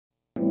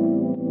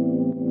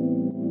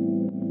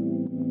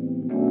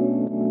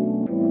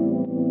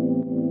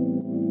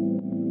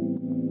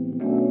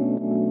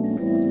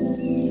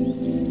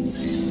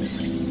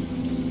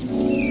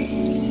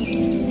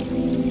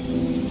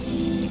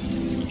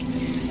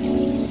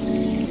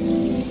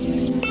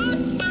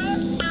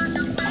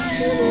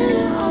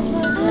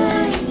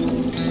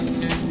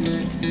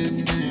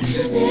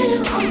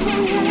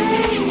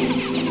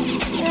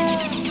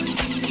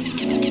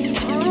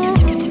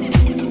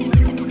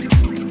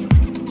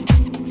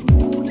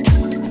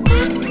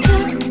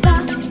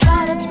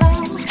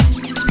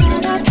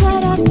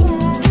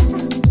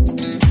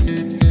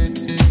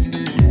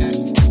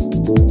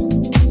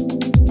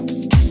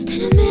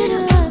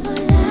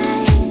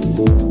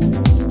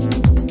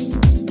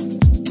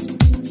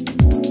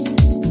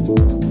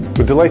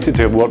We're delighted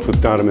to have worked with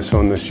Daramus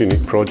on this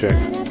unique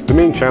project. The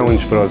main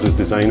challenge for us as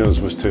designers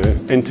was to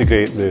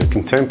integrate the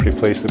contemporary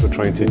place that we're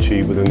trying to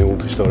achieve within the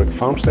old historic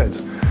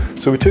farmsteads.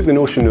 So we took the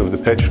notion of the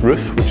pitched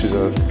roof, which is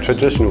a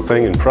traditional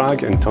thing in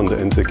Prague, and turned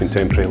it into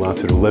contemporary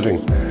lateral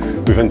living.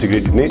 We've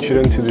integrated nature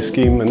into the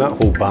scheme, and that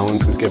whole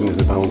balance has given us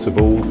the balance of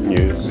old,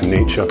 new and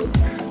nature.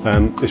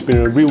 It's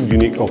been a real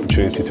unique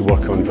opportunity to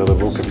work on Villa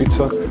Vokovice,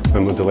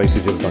 and we're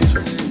delighted to have done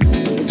so.